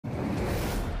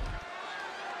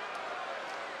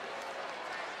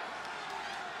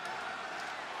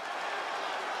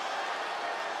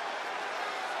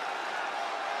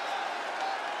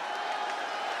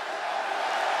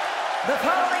The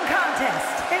following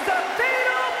contest is a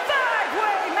fatal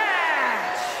five-way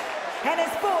match and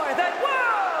is for the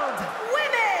World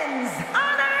Women's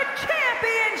Honor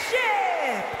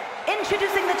Championship.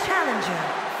 Introducing the challenger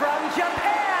from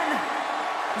Japan,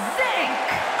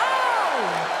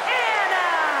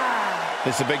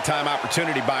 This is a big-time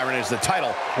opportunity, Byron, as the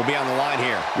title will be on the line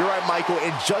here. You're right, Michael,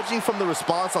 and judging from the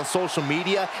response on social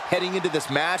media heading into this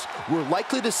match, we're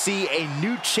likely to see a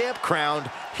new champ crowned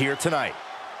here tonight.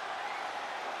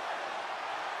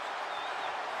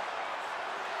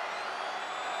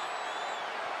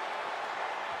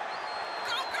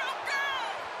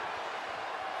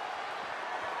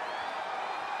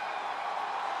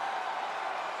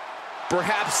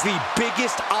 Perhaps the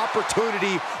biggest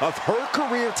opportunity of her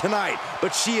career tonight,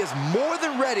 but she is more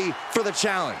than ready for the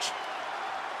challenge.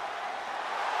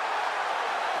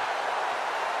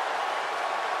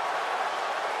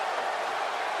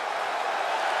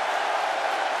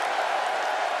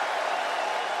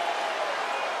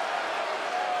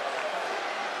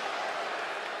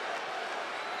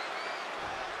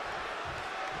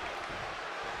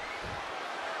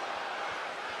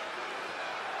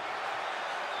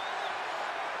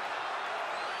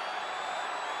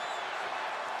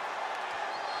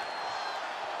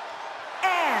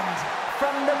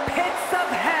 from the pits of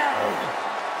hell,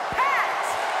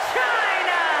 Pachira!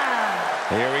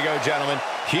 Here we go, gentlemen.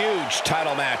 Huge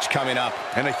title match coming up.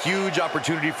 And a huge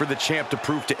opportunity for the champ to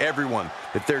prove to everyone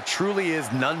that there truly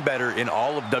is none better in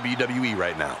all of WWE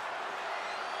right now.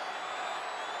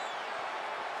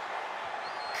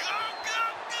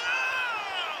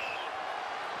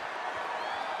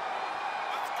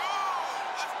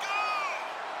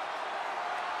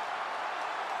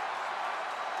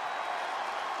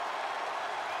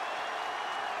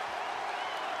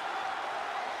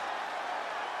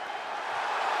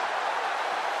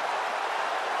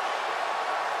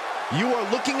 You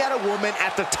are looking at a woman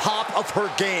at the top of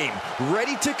her game,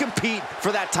 ready to compete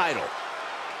for that title.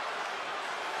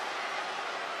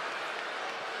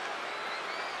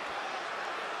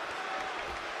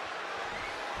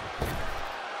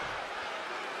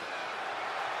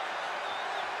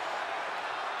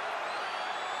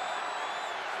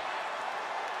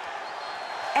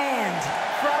 And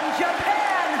from Japan,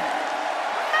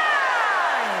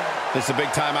 this is a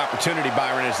big-time opportunity,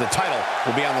 Byron, as the title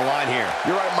will be on the line here.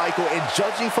 You're right, Michael, and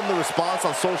judging from the response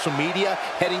on social media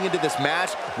heading into this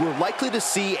match, we're likely to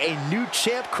see a new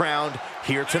champ crowned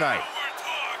here tonight.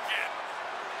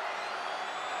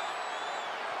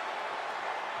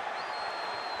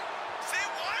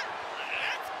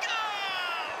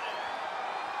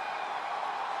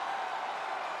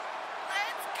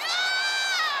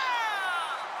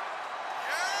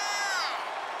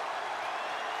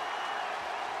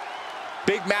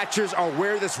 Big matches are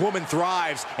where this woman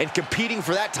thrives, and competing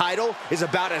for that title is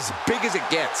about as big as it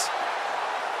gets.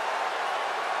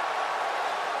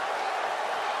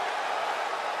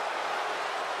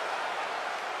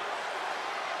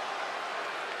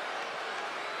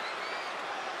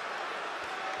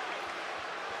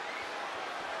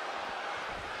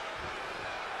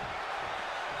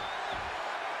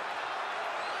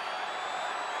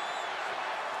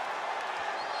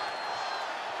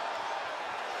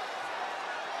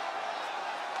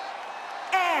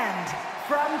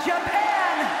 From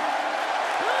Japan,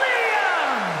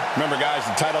 Liam! Remember, guys,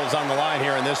 the title is on the line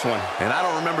here in this one. And I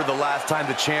don't remember the last time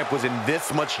the champ was in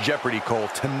this much jeopardy, Cole.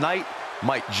 Tonight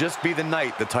might just be the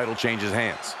night the title changes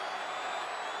hands.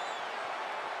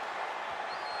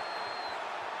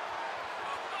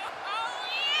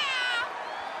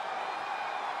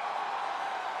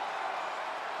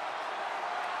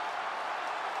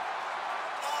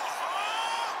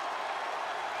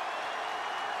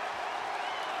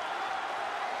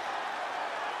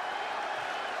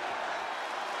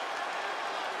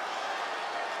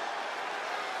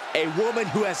 A woman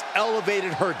who has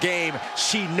elevated her game.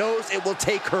 She knows it will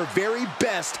take her very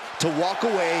best to walk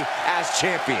away as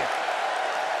champion.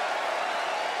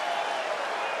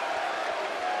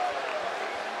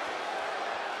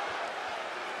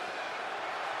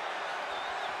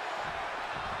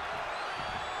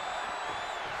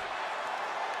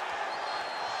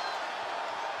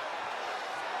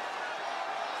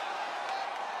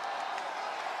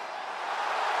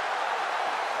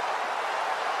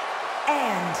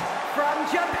 And from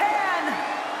Japan,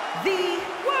 the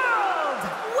World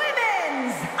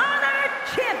Women's Honor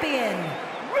Champion,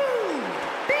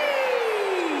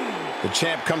 The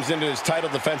champ comes into his title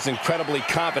defense incredibly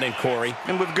confident, Corey.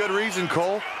 And with good reason,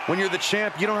 Cole. When you're the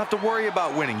champ, you don't have to worry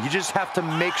about winning. You just have to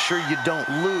make sure you don't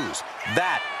lose.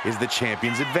 That is the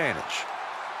champion's advantage.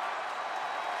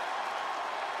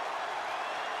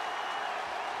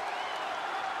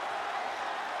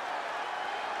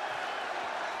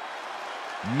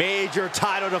 Major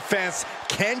title defense.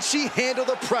 Can she handle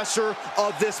the pressure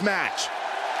of this match?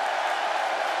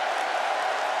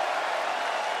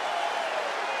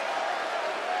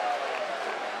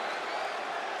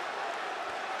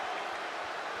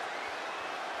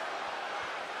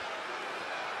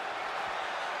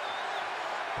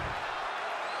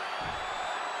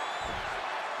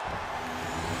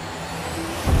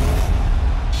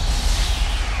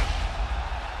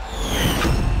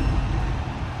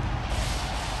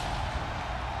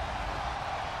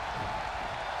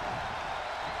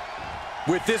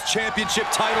 With this championship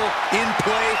title in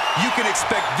play, you can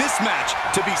expect this match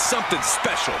to be something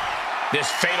special. This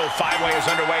fatal five-way is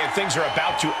underway, and things are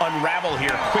about to unravel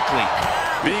here quickly.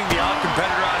 Being the odd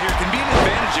competitor out here can be an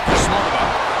advantage if you're smart about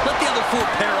it. Let the other four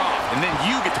pair off, and then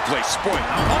you get to play spoiler.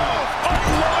 Oh,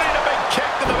 unloading a big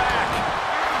kick to the back.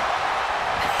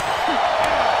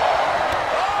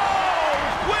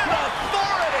 Oh, with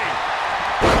authority!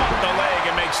 Caught the leg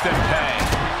and makes them pay.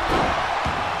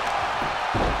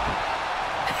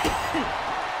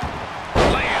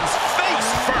 Lands face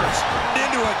first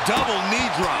Into a double knee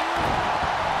drop.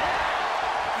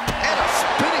 And a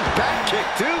spinning back kick,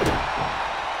 too.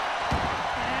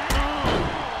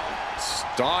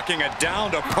 Stalking a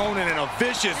downed opponent in a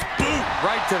vicious boot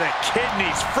right to the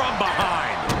kidneys from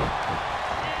behind.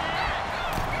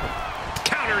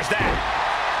 Counters that.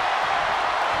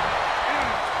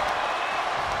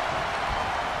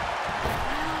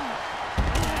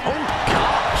 Oh,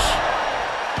 gosh.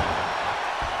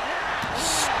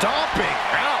 Stomping.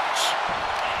 Ouch.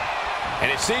 And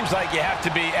it seems like you have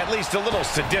to be at least a little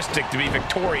sadistic to be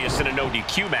victorious in a no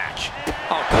DQ match.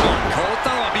 Oh, come on, Cole. It's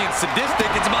not about being sadistic.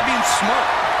 It's about being smart.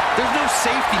 There's no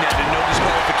safety net in no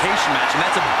disqualification match, and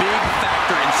that's a big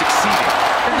factor in succeeding.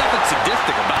 There's nothing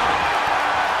sadistic about it.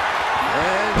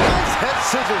 And nice head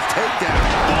scissors takedown.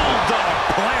 Bulldog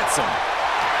plants him.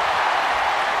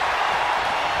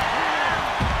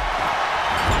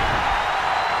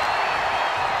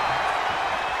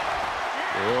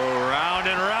 Oh, round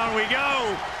and round we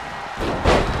go.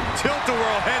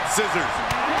 Tilt-a-whirl head scissors.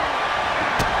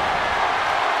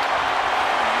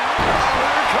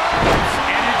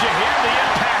 And did you hear the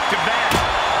impact of that?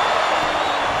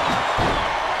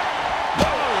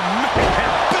 Oh, man,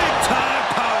 big-time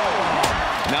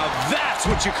powerbomb. Now that's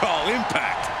what you call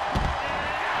impact.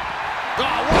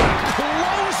 Oh, what a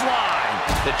clothesline!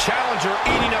 The challenger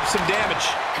eating up some damage.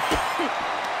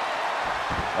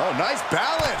 Oh, nice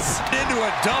balance. Into a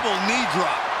double knee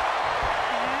drop.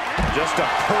 Just a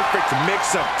perfect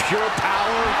mix of pure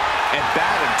power and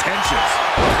bad intentions.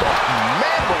 Oh,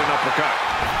 man, what an uppercut.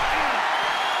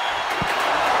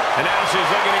 And now she's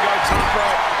looking to go top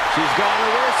rope. She's got her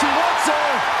where she wants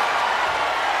her.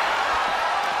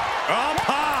 Up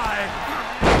high.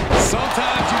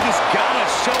 Sometimes you just gotta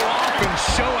show off and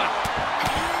show out.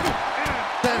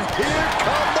 Then here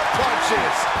come the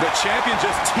punches. The champion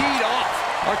just teed off.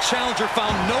 Our challenger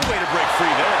found no way to break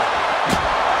free there.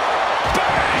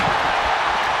 Bang!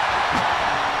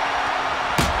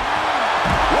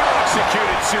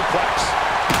 Well-executed suplex.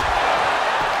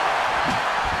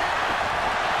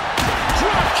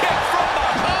 Drop kick from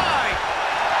behind.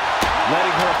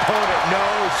 Letting her opponent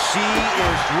know she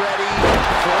is ready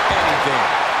for anything.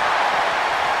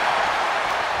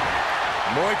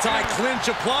 Muay Thai clinch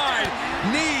applied.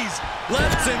 Knees,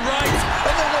 lefts and rights,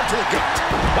 and then one to the gut.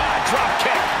 Drop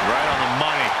kick. Right on the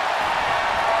money.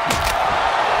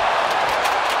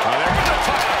 Oh, they're gonna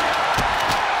fight.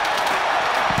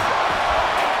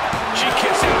 She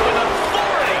kicks out with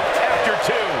authority after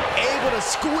two. Able to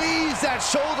squeeze that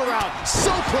shoulder out.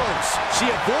 So close. She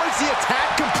avoids the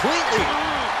attack completely.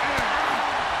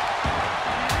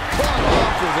 Fought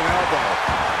off with an elbow.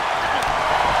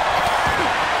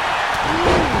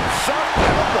 Sharp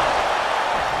elbow.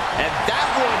 And that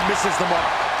one misses the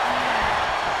mark.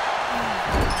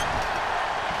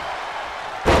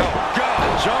 Oh, God,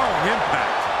 jarring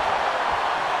impact.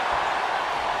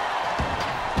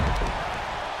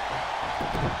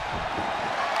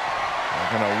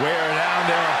 They're going to wear down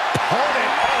their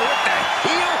opponent. Oh, with the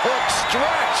heel hook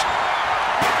stretch.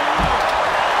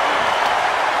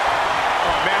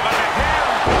 Oh, man, by the hair.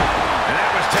 And that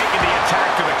was taking the attack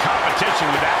to the competition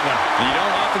with that one. You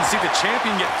don't often see the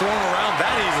champion get thrown around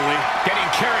that easily. Getting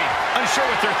carried. Unsure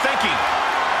what they're thinking.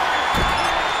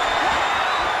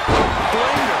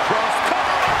 Blamed across.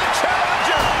 Cover on the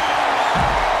challenger.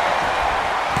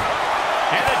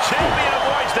 And the champion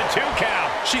avoids the 2 count.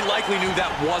 She likely knew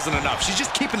that wasn't enough. She's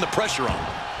just keeping the pressure on.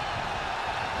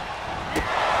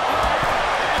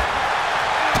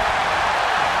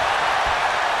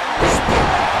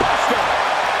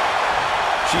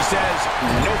 She says,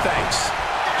 no thanks.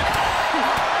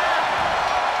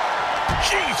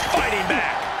 She's fighting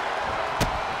back.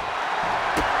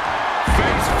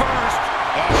 Face first.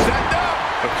 Set up.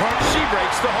 The punch, she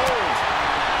breaks the hold.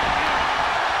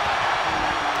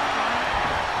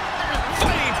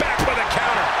 Fighting back with a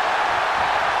counter.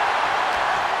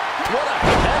 What a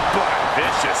headbutt.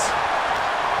 Vicious.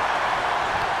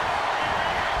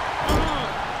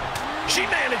 She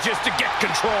manages to get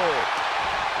control.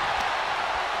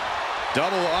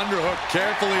 Double underhook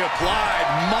carefully applied,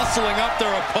 muscling up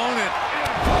their opponent.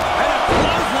 And a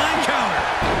clothesline counter.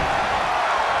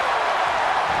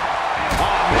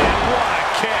 Oh, man, what a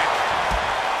kick.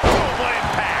 Global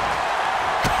impact.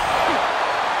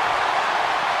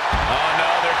 Oh, no,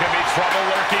 there could be trouble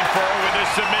lurking for her with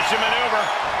this submission maneuver.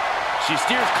 She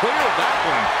steers clear of that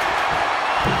one.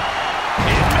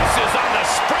 It misses on the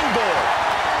springboard.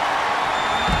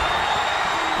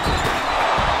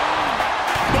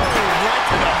 Boom, right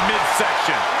to the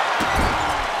midsection.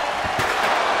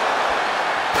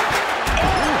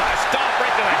 Oh, a stop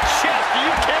right to the chest. Are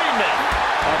you kidding me?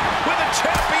 With a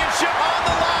championship on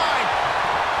the line.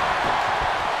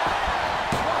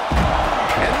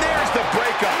 And there's the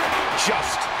breakup.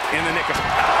 Just in the nick of...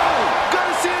 Oh,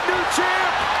 gonna see a new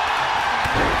champ.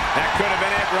 That could have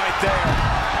been it right there.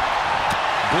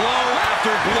 Blow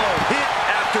after blow, hit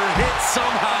after hit.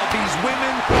 Somehow these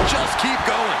women just keep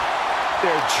going.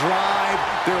 Their drive,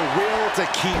 their will to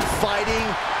keep fighting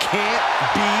can't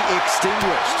be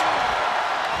extinguished.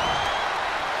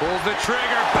 Pulls the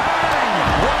trigger. Bang!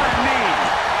 What a knee.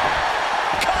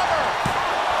 Cover!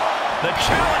 The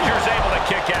challenger's able to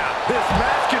kick out. This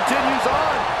match continues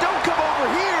on. Don't come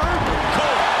over here.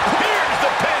 Cole, here's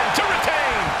the pin to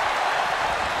retain.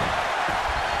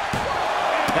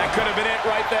 That could have been it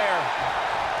right there.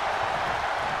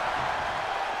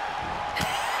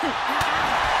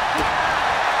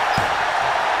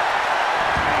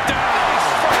 Dives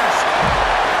first.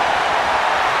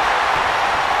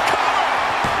 Cover.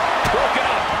 Broken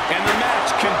up, and the match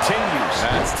continues.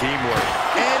 That's teamwork.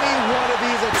 Any one of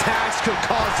these attacks could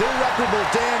cause irreparable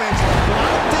damage, but I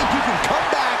don't think you can come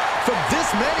back from this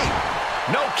many.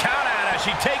 No count out as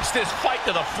she takes this fight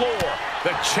to the floor.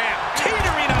 The champ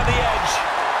teetering on the edge.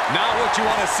 Not what you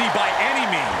want to see by any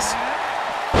means.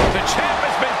 The champ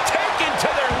has been taken to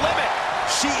their limit.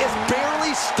 She is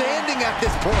barely standing at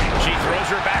this point. She throws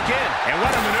her back in. And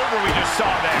what a maneuver we just saw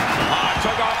there.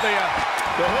 Took off the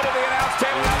hood of the announce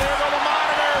table. Now there go the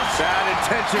monitors. Bad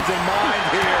intentions in mind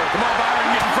here. Come on,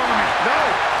 Byron, get in front of me. No.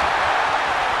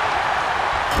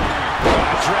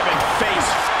 Driven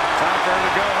face. Time for her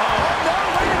to go home. Oh, no,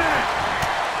 wait a minute.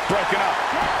 Broken up.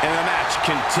 And the match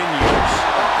continues.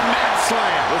 Mad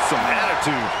slam with some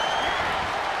attitude.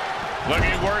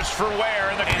 Looking worse for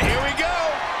wear. And here we go.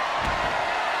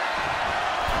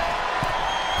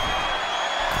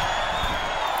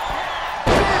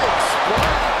 Big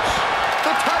splash.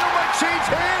 The title might change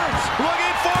hands.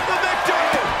 Looking for the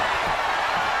victory.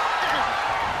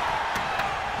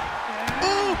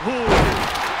 Ooh.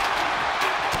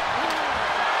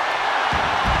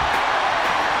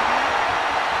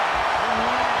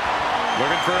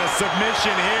 Looking for a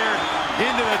submission here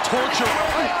into the torture.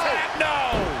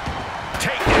 No!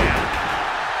 Take down.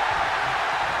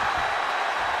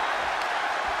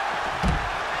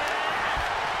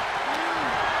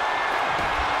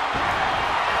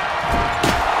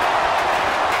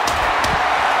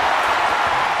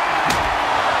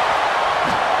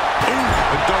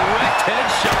 A direct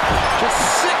headshot. Just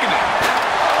sickening.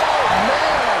 Oh,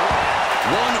 man.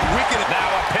 One wicked. Now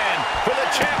a pin for the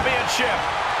championship.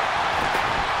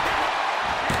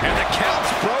 And the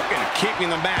count's broken, keeping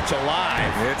the match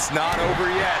alive. It's not over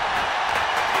yet.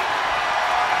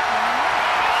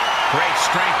 Great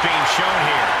strength being shown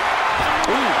here.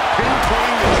 Ooh,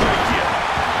 pinpointing the trachea.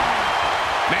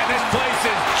 Man, this place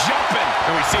is jumping.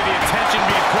 And we see the attention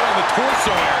being put on the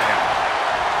torso area.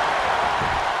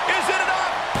 Is it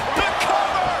enough? The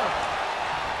cover!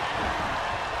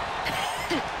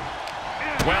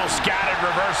 Well scattered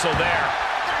reversal there.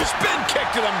 Spin kick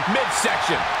to the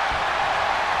midsection.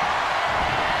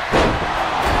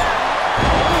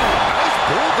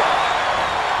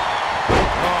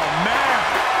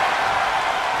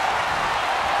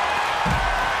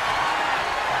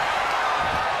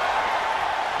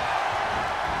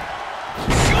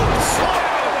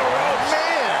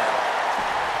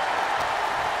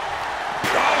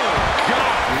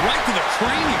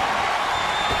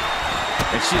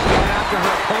 And she's gone after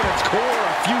her opponent's core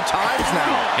a few times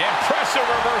now. Impressive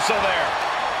reversal there.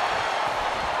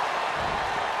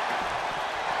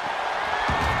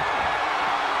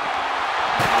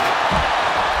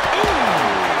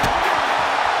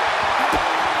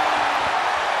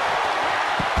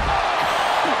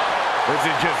 This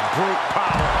is just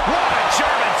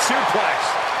suplex.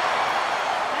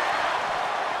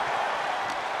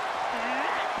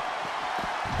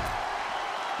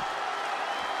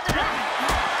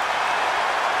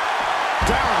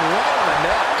 Down right on the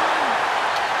neck.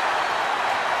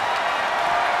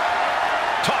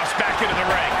 Tossed back into the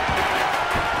ring.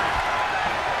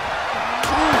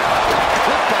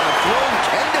 Flipped on a thrown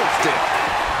kendo stick.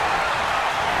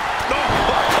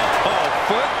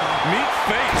 Foot, meet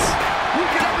face. You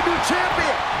can have a new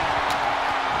champion.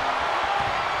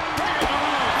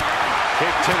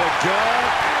 Kick to the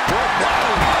gut. What now?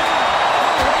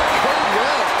 Code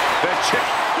red. The chip.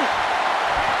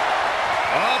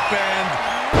 Up and...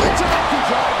 It's an empty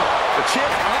driver. The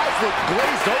champ's eyes look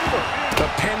glazed over. The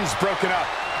pin's broken up.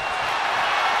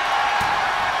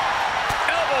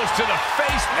 Elbows to the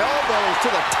face. Elbows to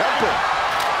the temple.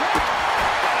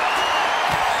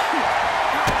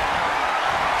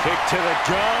 Kick to the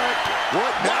gut.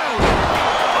 What now?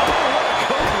 Oh,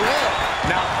 code red.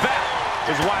 Now that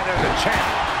is why they're the champ.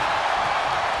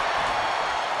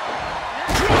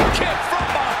 Drop kick from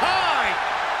behind.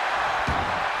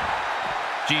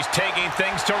 She's taking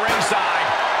things to ringside.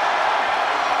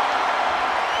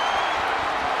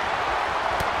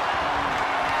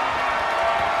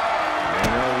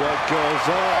 You know what goes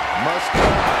up must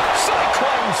come.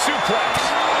 Cyclone suplex.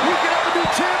 You can have a new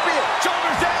champion.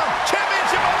 Shoulders down.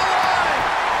 Championship on the line.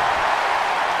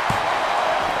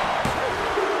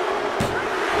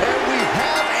 And we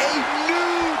have a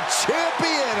new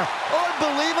champion.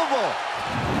 Unbelievable.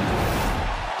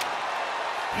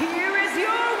 Here is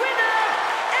your winner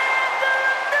and the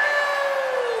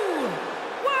new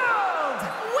World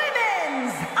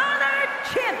Women's Honor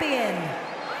Champion,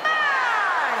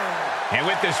 Mai. And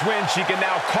with this win, she can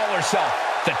now call herself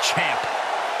the champ.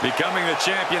 Becoming the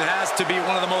champion has to be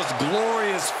one of the most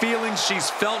glorious feelings she's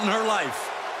felt in her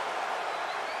life.